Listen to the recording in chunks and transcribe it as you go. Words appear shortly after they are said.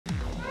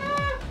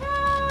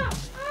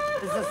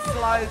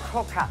slow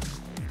cooker.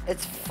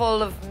 It's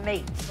full of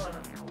meat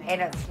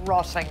and it's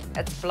rotting,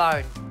 it's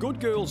blown.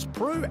 Good girls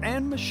Prue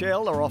and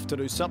Michelle are off to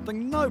do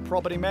something no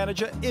property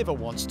manager ever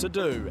wants to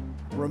do.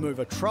 Remove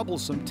a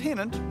troublesome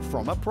tenant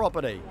from a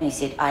property. He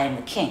said, I am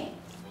the king.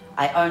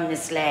 I own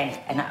this land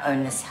and I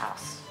own this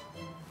house.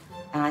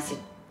 And I said,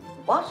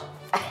 what?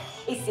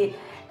 He said,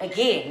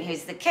 again,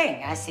 who's the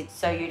king? I said,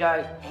 so you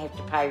don't have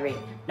to pay rent?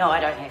 No, I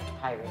don't have to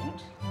pay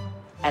rent.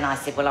 And I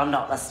said, well, I'm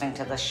not listening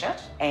to this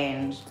shit.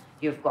 And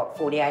you've got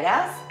 48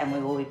 hours and we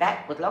will be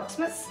back with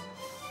locksmiths.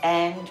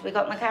 And we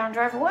got in the car and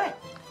drove away.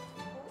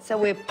 So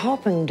we're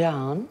popping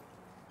down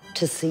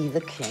to see the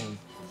king.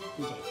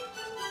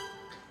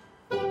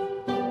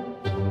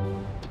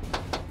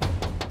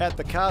 At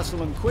the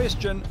castle in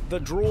question,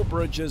 the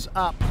drawbridge is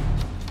up.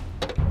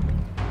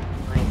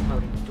 He's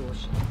holding the door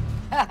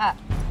shut.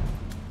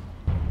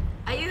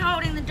 Are you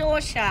holding the door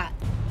shut?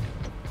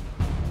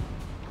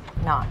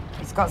 No,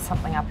 he's got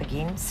something up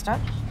against it,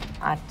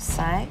 I'd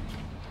say.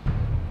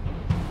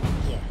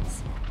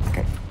 Yes.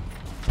 Good.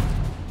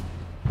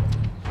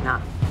 No.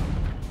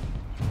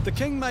 The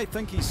king may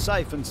think he's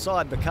safe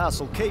inside the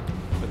castle keep,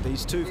 but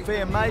these two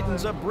fair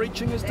maidens are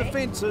breaching his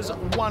defences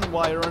one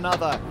way or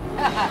another.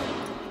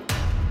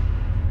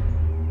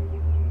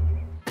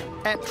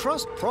 At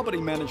Trust Property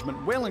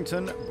Management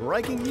Wellington,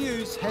 breaking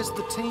news has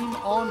the team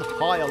on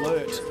high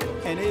alert.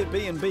 An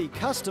Airbnb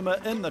customer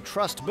in the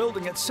Trust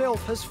building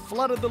itself has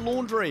flooded the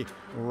laundry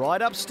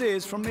right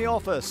upstairs from the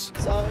office.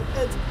 So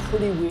it's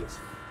pretty wet.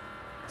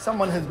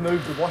 Someone has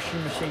moved the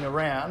washing machine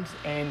around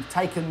and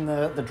taken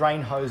the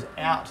drain hose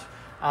out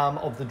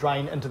of the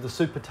drain into the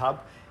super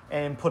tub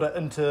and put it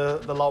into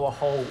the lower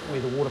hole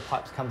where the water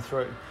pipes come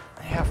through.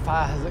 How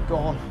far has it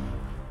gone?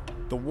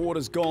 The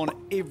water's gone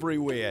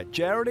everywhere.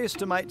 Jared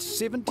estimates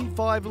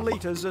 75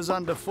 litres is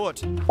underfoot.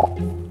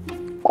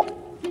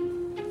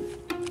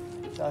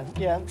 So,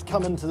 yeah, it's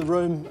come into the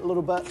room a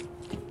little bit.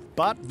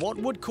 But what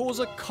would cause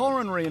a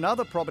coronary in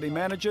other property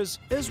managers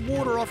is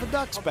water off a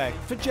duck's back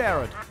for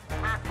Jared.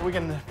 We're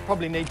going to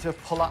probably need to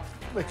pull up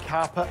the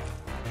carpet.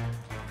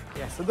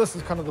 Yeah, so this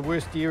is kind of the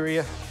worst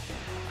area,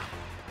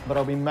 but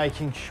I'll be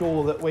making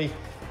sure that we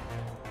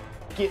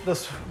get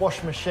this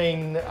washing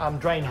machine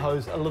drain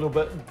hose a little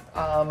bit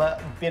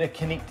better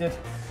connected,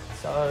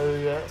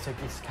 so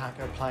guests can't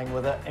go playing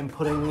with it, and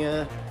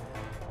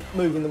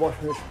moving the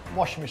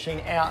washing machine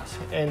out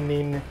and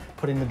then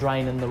putting the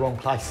drain in the wrong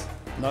place.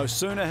 No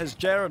sooner has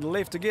Jared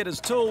left to get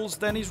his tools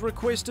than he's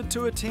requested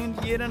to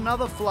attend yet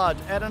another flood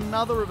at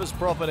another of his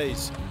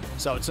properties.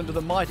 So it's into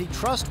the mighty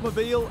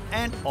Trustmobile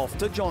and off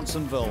to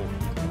Johnsonville.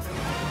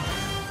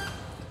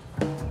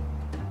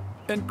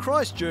 In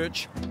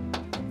Christchurch,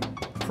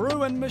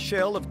 Prue and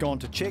Michelle have gone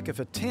to check if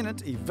a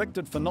tenant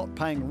evicted for not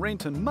paying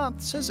rent in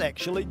months has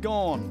actually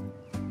gone.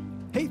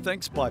 He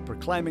thinks by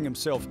proclaiming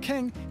himself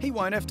king, he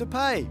won't have to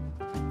pay.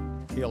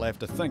 He'll have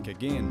to think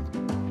again.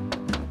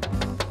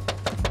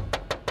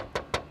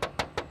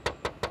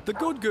 The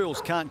good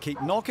girls can't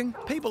keep knocking.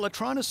 People are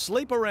trying to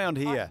sleep around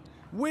here.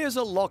 Where's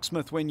a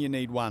locksmith when you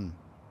need one?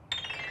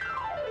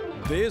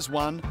 There's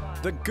one,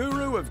 the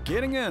guru of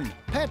getting in,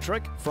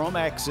 Patrick from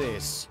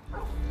Access.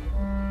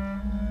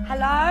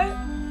 Hello?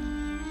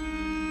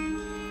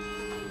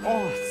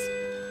 Oh,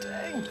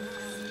 dang.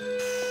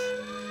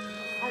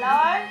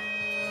 Hello?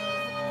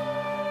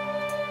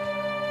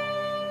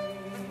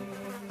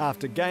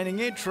 After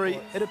gaining entry,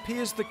 it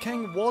appears the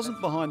king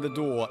wasn't behind the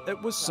door,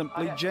 it was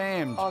simply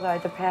jammed. Although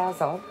the power's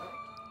on.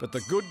 But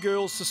the good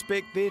girls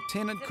suspect their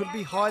tenant could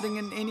be hiding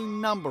in any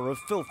number of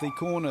filthy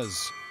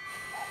corners.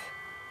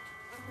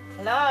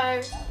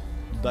 Hello?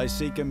 They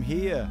seek him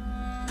here.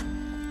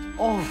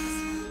 Oh,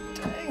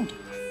 dang.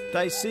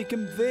 They seek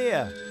him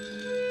there.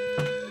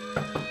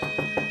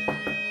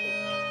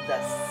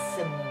 The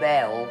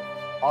smell,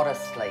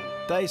 honestly.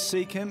 They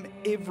seek him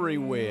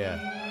everywhere.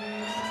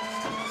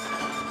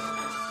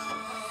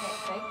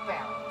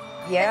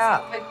 Yeah.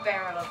 That's the big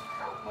barrel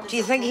of... Do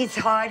you think he's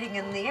hiding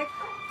in there?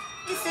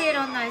 You see it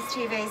on those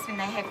TVs when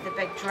they have the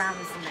big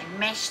drums and they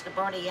mash the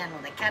body in,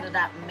 or they cut it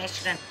up and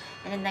mash it in,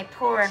 and then they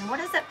pour in, what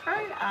is it,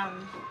 Prue?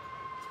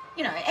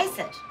 You know,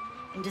 acid,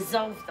 and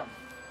dissolve them.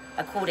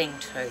 According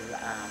to,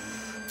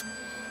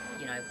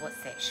 you know,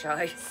 what's that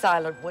show?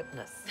 Silent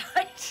Witness.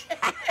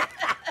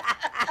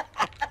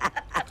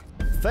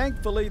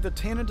 Thankfully, the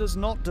tenant is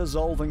not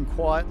dissolving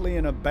quietly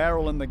in a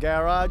barrel in the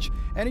garage,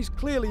 and he's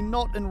clearly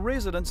not in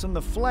residence in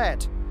the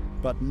flat.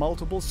 But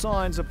multiple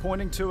signs are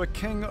pointing to a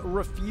king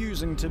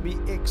refusing to be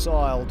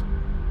exiled.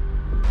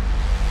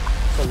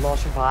 It's a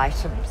lot of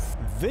items.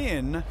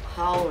 Then...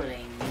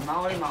 Holy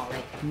moly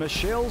moly.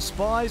 Michelle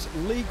spies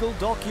legal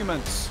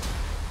documents.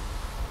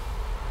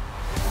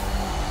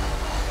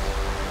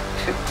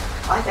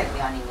 I think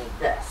we only need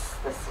this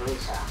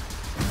letter.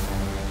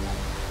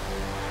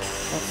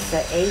 It's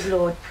the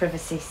E-Lord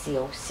Privacy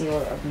Seal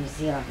of New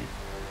Zealand.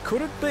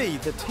 Could it be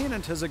the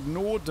tenant has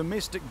ignored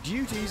domestic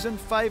duties in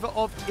favour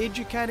of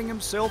educating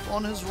himself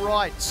on his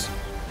rights?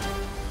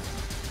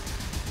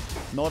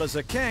 Not as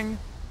a king,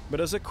 but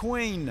as a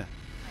queen.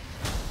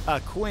 A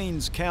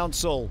Queen's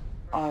Council.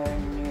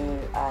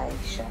 Unruly.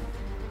 Renovation.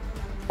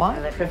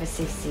 What? The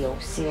Privacy Seal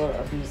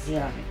of New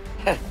Zealand.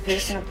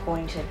 Person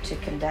appointed to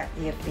conduct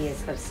the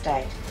affairs of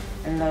state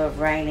in lieu of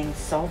reigning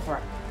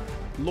sovereign.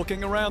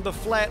 Looking around the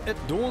flat, it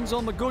dawns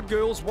on the good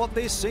girls what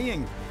they're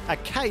seeing. A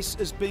case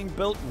is being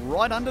built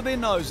right under their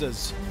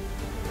noses.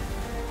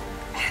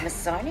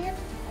 Smithsonian?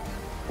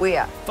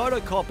 Where?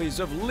 Photocopies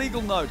of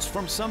legal notes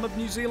from some of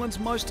New Zealand's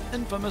most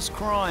infamous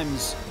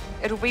crimes.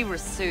 It'll be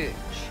research.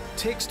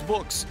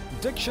 Textbooks,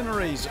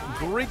 dictionaries,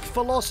 Greek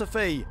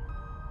philosophy.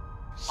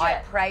 I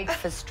prayed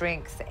for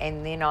strength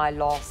and then I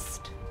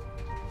lost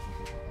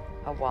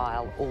a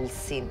while all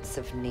sense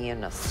of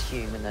nearness,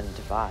 human and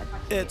divine.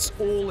 It's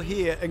all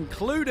here,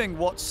 including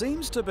what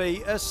seems to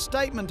be a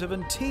statement of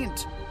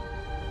intent.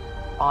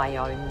 I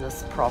own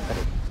this property.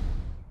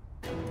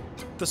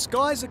 The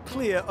skies are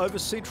clear over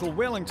central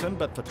Wellington,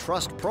 but for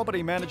Trust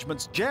Property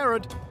Management's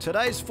Jared,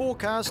 today's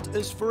forecast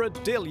is for a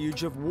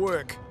deluge of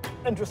work.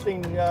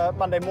 Interesting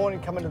Monday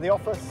morning, come into the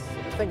office,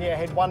 thinking I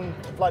had one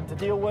flood to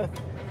deal with,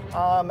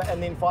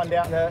 and then find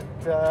out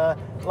that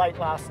late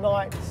last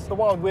night, the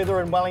wild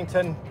weather in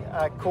Wellington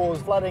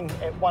caused flooding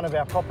at one of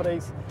our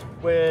properties,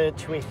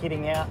 which we're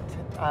heading out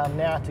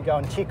now to go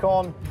and check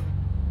on.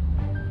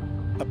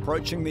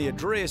 Approaching the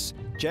address,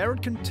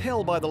 Jared can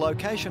tell by the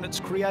location it's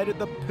created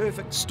the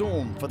perfect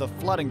storm for the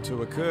flooding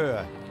to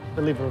occur.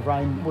 The level of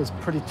rain was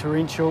pretty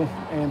torrential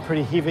and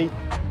pretty heavy.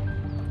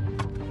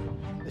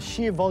 The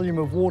sheer volume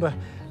of water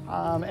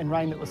and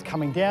rain that was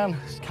coming down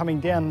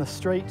the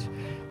street,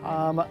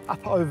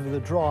 up over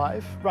the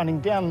drive, running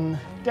down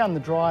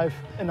the drive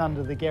and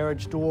under the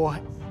garage door.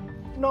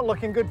 Not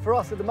looking good for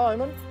us at the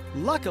moment.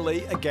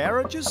 Luckily, a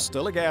garage is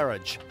still a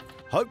garage.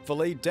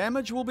 Hopefully,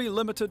 damage will be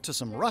limited to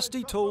some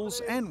rusty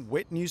tools and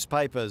wet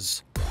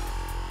newspapers.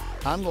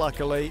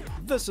 Unluckily,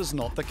 this is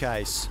not the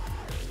case.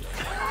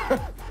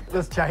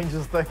 This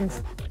changes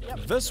things.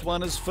 This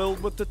one is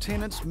filled with the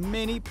tenants'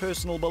 many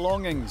personal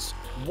belongings.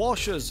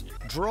 Washers,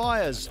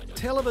 dryers,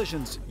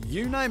 televisions,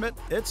 you name it,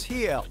 it's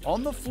here,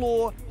 on the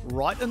floor,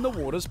 right in the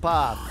water's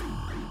path.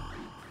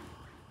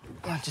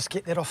 I'll just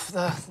get that off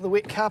the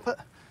wet carpet.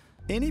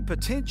 Any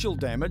potential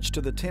damage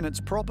to the tenant's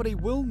property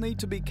will need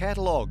to be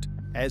catalogued,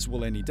 as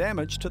will any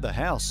damage to the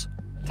house.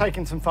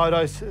 Taking some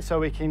photos so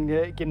we can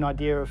get an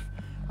idea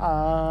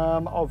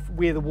of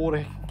where the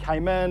water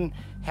came in,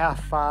 how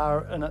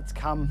far in it's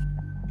come.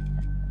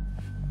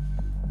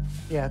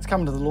 Yeah, it's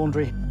come to the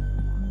laundry.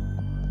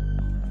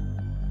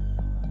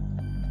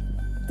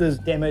 There's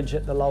damage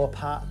at the lower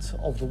parts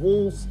of the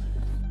walls.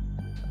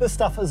 This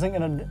stuff isn't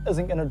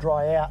gonna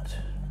dry out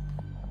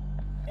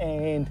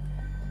and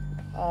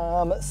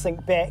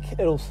sink back.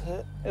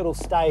 It'll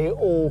stay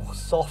all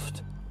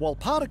soft. While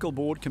particle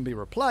board can be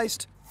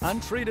replaced,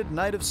 untreated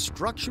native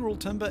structural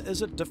timber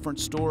is a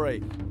different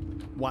story.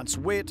 Once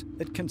wet,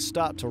 it can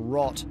start to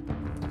rot.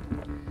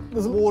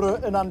 There's water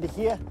in under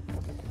here.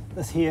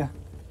 This here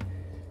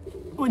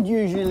would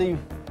usually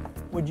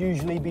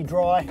be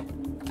dry.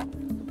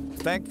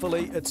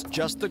 Thankfully, it's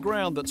just the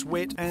ground that's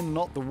wet and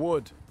not the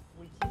wood.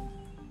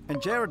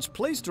 And Jared's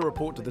pleased to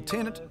report to the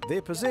tenant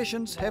their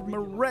possessions have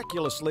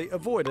miraculously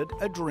avoided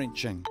a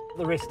drenching.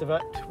 The rest of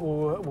it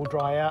will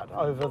dry out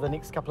over the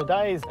next couple of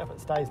days if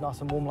it stays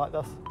nice and warm like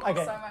this.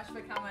 Okay. Thanks so much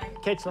for coming.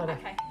 Catch you later.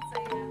 Okay,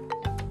 see ya.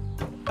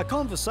 A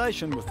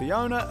conversation with the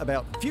owner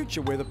about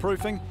future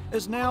weatherproofing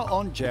is now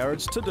on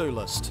Jared's to-do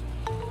list.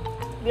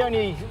 The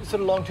only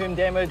sort of long-term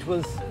damage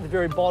was the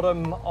very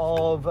bottom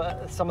of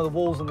some of the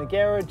walls in the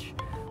garage.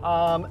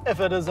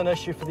 If it is an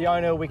issue for the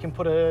owner, we can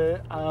put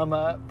a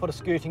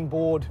skirting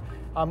board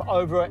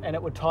over it and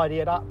it would tidy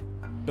it up.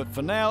 But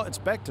for now, it's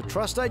back to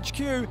Trust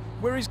HQ,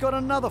 where he's got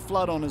another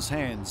flood on his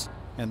hands.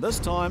 And this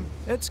time,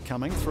 it's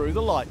coming through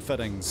the light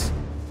fittings.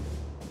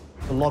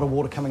 A lot of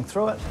water coming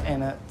through it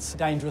and it's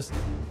dangerous.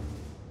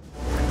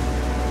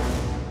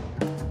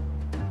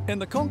 In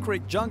the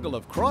concrete jungle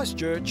of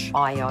Christchurch,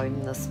 I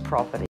own this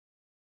property.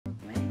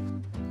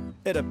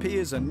 it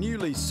appears a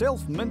newly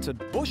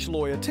self-minted bush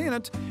lawyer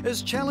tenant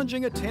is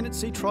challenging a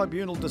tenancy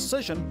tribunal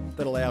decision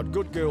that allowed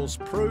good girls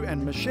Prue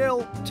and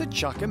Michelle to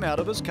chuck him out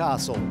of his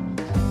castle.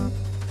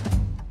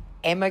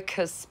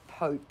 Amicus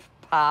Pope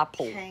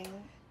Parple.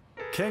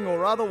 King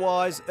or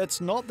otherwise,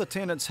 it's not the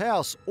tenant's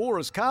house or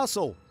his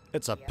castle.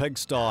 It's a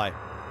pigsty.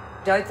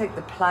 Don't think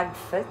the plug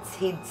fits,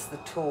 hence the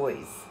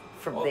toys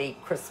from the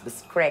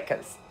Christmas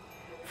crackers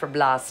from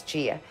last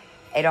year.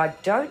 And I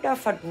don't know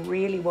if I'd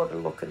really want to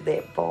look at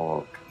that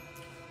bog,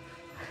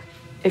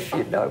 if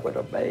you know what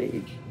I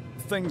mean.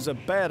 Things are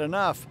bad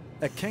enough.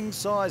 A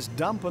king-size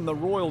dump in the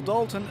Royal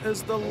Dalton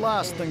is the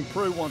last thing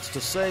Prue wants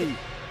to see.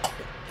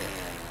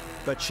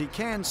 But she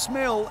can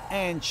smell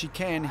and she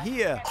can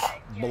hear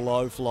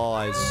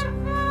blowflies.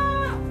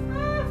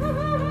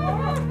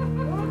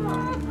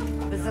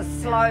 There's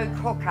a slow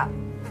cooker.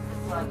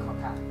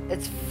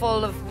 It's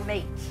full of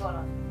meat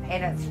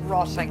and it's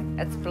rotting,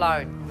 it's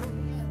blown.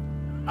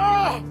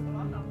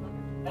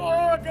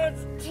 Oh,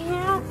 that's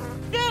terrible.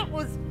 That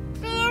was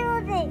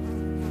terrible.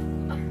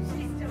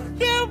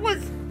 That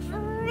was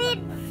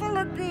dreadful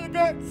in there.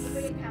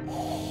 That's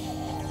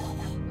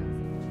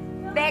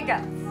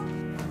maggots.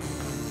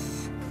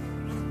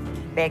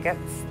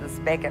 maggots. There's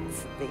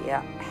maggots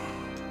there.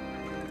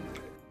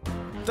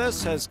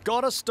 This has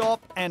got to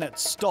stop, and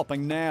it's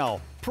stopping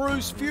now.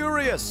 Prue's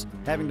furious.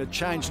 Having to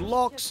change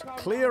locks,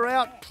 clear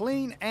out,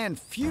 clean and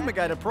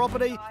fumigate a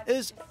property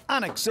is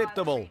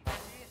unacceptable.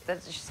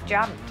 That's just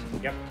jumped.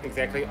 Yep,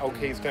 exactly. Old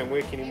keys don't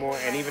work anymore,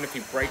 and even if he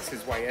breaks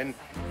his way in,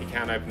 he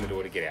can't open the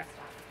door to get out.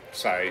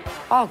 So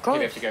Oh, good.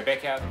 he'd have to go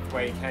back out the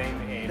way he came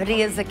and But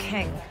he is a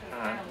king.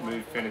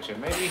 move furniture.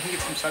 Maybe he can get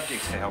some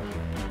subjects to help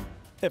him.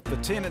 If the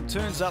tenant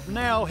turns up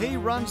now, he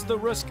runs the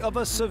risk of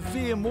a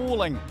severe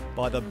mauling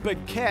by the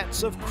big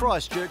cats of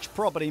Christchurch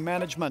property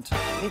management.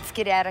 Let's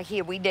get out of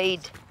here. We need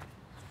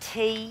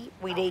tea,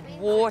 we need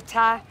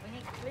water.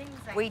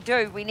 We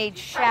do, we need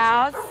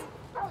showers.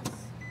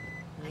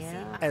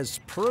 Yeah. As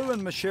Prue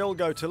and Michelle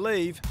go to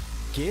leave,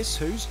 guess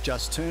who's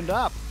just turned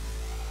up?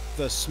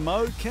 The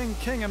Smoking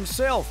King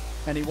himself,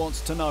 and he wants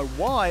to know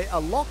why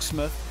a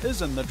locksmith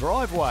is in the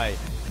driveway.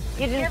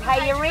 You didn't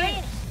pay your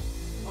rent.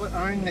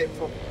 I own that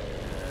property.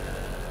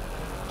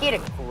 Get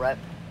a grip.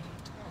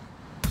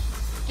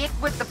 Get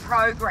with the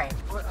program.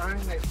 I own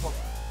that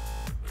property.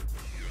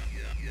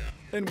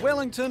 In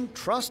Wellington,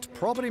 Trust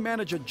property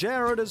manager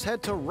Jared has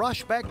had to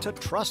rush back to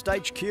Trust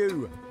HQ.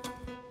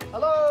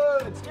 Hello,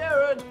 it's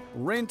Jared.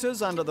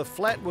 Renters under the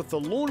flat with the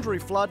laundry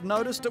flood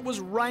noticed it was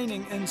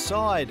raining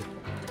inside.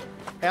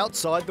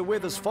 Outside, the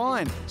weather's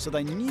fine, so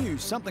they knew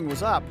something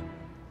was up.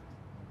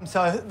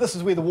 So this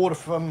is where the water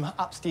from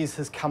upstairs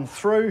has come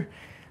through.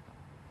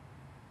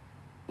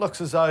 Looks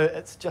as though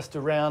it's just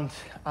around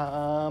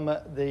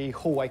the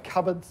hallway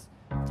cupboards.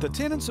 The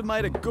tenants have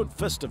made a good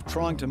fist of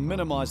trying to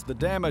minimise the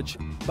damage,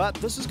 but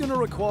this is going to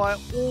require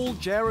all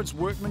Jared's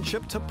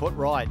workmanship to put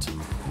right.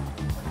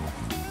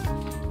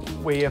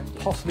 We're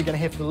possibly going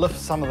to have to lift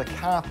some of the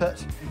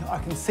carpet. I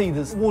can see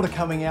there's water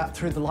coming out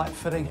through the light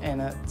fitting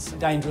and it's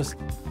dangerous.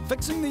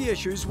 Fixing the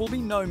issues will be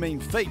no mean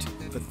feat,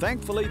 but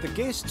thankfully the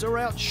guests are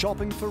out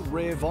shopping for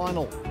rare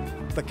vinyl.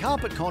 The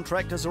carpet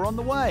contractors are on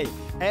the way,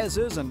 as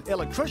is an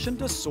electrician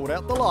to sort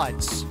out the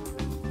lights.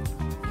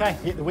 Okay,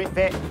 get the wet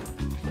vac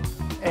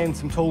and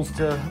some tools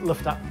to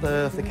lift up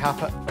the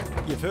carpet.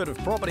 You've heard of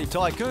property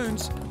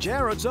tycoons.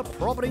 Jared's a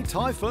property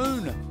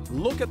typhoon.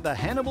 Look at the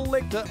Hannibal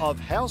Lecter of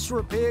house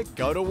repair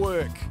go to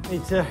work.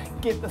 Need to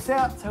get this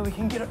out so we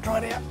can get it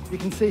dried out. You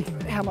can see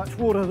how much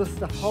water this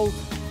stuff holds.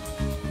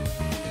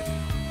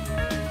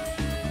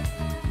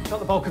 Got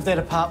the bulk of that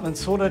apartment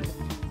sorted.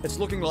 It's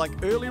looking like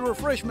early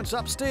refreshments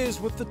upstairs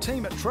with the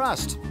team at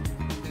Trust.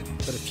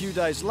 But a few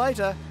days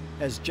later,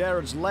 as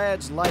Jared's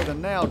lads lay the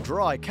now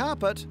dry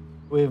carpet,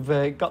 We've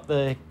got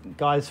the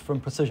guys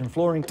from Precision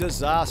Flooring.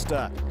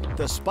 disaster.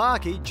 The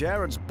Sparky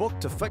Jared's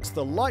booked to fix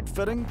the light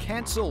fitting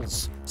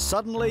cancels.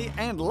 Suddenly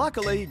and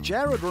luckily,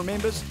 Jared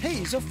remembers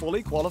he's a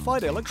fully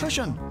qualified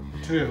electrician.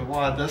 Whoever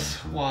wired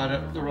this wired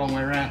it the wrong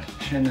way around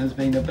and has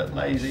been a bit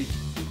lazy.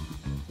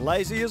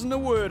 Lazy isn't a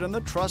word in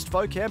the Trust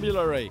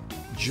vocabulary.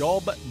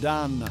 Job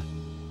done.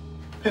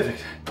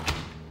 Perfect.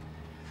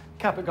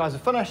 Carpet guys are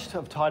finished.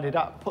 I've tidied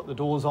up, put the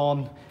doors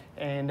on,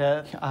 and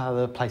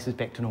the place is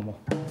back to normal.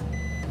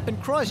 In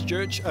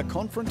Christchurch, a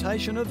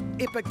confrontation of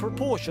epic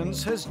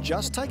proportions has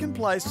just taken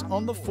place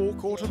on the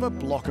forecourt of a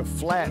block of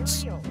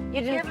flats. You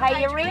didn't pay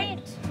your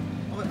rent.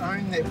 I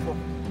own that property.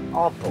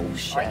 Oh,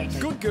 bullshit.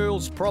 Good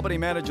girls property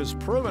managers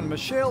Prue and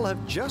Michelle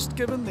have just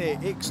given their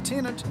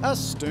ex-tenant a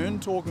stern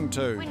talking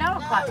to We know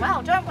it quite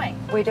well, don't we?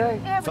 We do.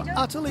 Yeah, we for do.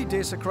 utterly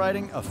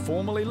desecrating a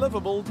formerly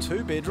livable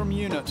two-bedroom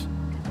unit.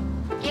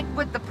 Get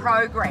with the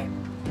program.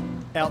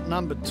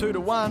 Outnumbered 2 to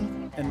 1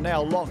 and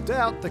now locked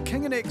out, the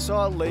king in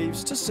exile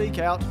leaves to seek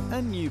out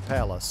a new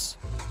palace.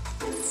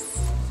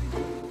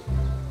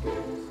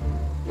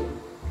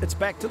 It's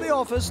back to the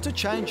office to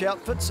change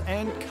outfits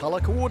and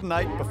colour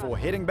coordinate before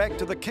heading back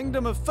to the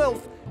Kingdom of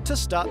Filth to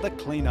start the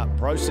clean-up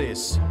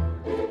process.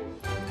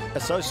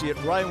 Associate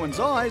Raywin's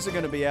eyes are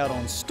going to be out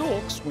on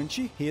stalks when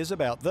she hears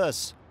about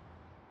this.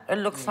 It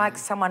looks like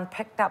someone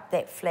picked up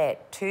that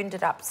flat, turned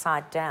it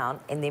upside down,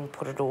 and then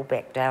put it all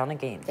back down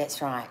again.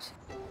 That's right.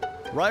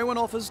 Raywin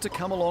offers to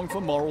come along for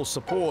moral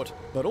support,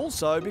 but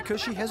also because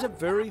she has a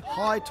very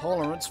high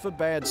tolerance for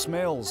bad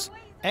smells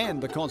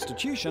and the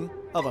constitution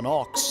of an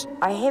ox.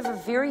 I have a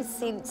very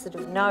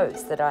sensitive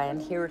nose that I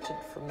inherited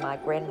from my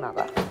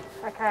grandmother.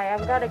 Okay,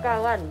 I'm going to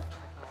go in.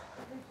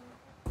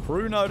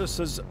 Prue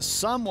notices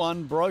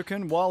someone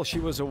broken while she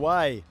was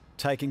away,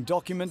 taking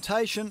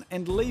documentation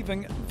and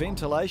leaving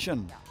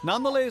ventilation.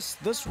 Nonetheless,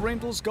 this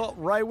rental's got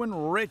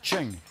Raywin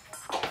retching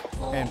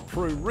and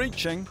Prue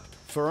reaching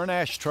for an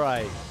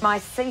ashtray. My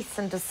cease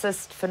and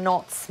desist for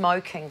not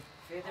smoking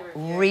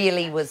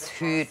really was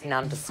heard and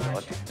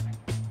understood.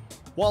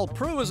 While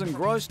Prue is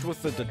engrossed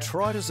with the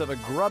detritus of a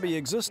grubby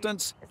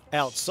existence,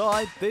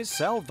 outside there's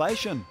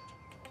salvation.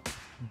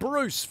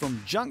 Bruce from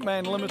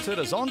Junkman Limited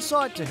is on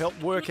site to help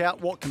work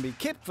out what can be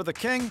kept for the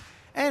king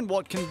and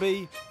what can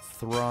be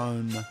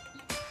thrown.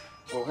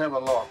 We'll have a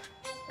look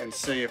and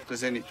see if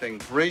there's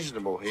anything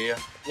reasonable here,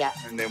 Yeah.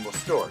 and then we'll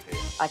store it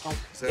here. Okay.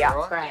 Is that Yeah.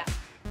 right? Great.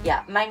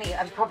 Yeah, mainly,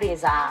 probably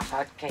as art,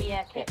 I'd keep.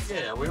 Yeah. keep.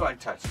 Yeah, we won't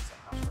touch this.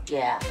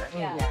 Yeah.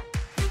 Yeah. Yeah.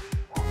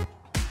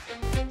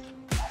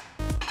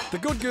 The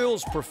good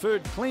girl's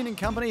preferred cleaning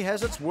company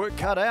has its work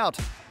cut out.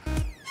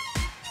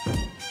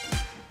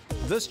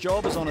 This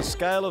job is on a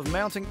scale of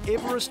mounting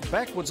Everest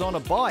backwards on a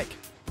bike.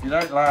 You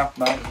don't laugh,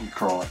 mate, you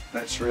cry.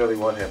 That's really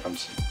what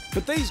happens.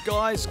 But these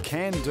guys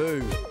can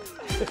do.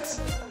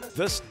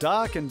 This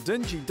dark and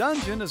dingy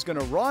dungeon is going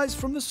to rise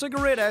from the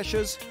cigarette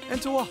ashes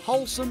into a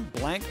wholesome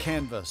blank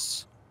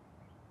canvas.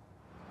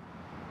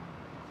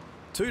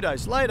 2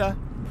 days later,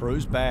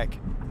 Prue's back.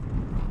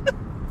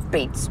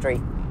 Beat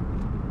Street.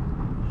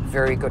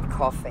 Very good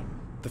coffee.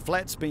 The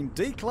flat's been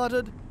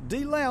decluttered,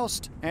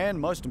 deloused, and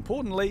most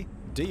importantly,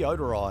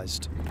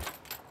 deodorised.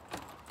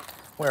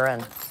 We're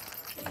in.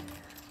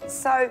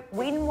 So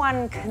when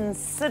one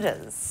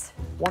considers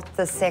what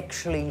this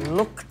actually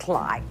looked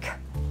like,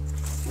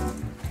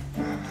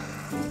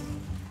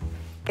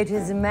 it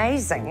is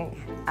amazing.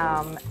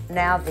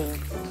 Now the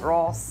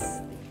dross,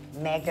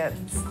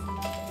 maggots,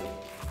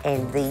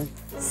 and the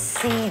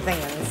seething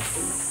and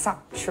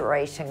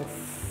saturating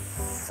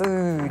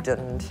food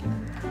and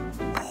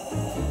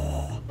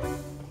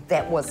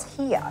that was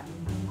here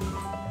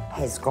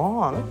has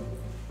gone.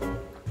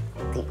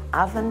 The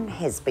oven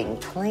has been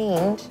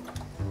cleaned.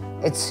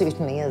 It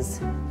certainly is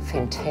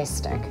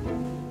fantastic.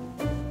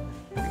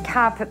 The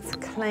carpet's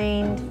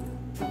cleaned.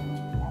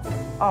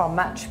 Oh,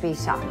 much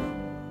better.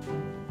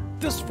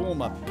 This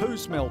former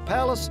poo-smell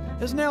palace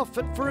is now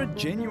fit for a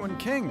genuine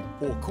king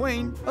or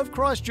queen of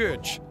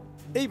Christchurch.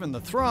 Even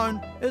the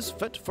throne is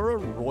fit for a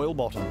royal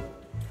bottom.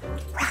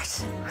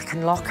 Right, I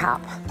can lock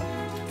up,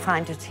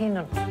 find a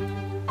tenant.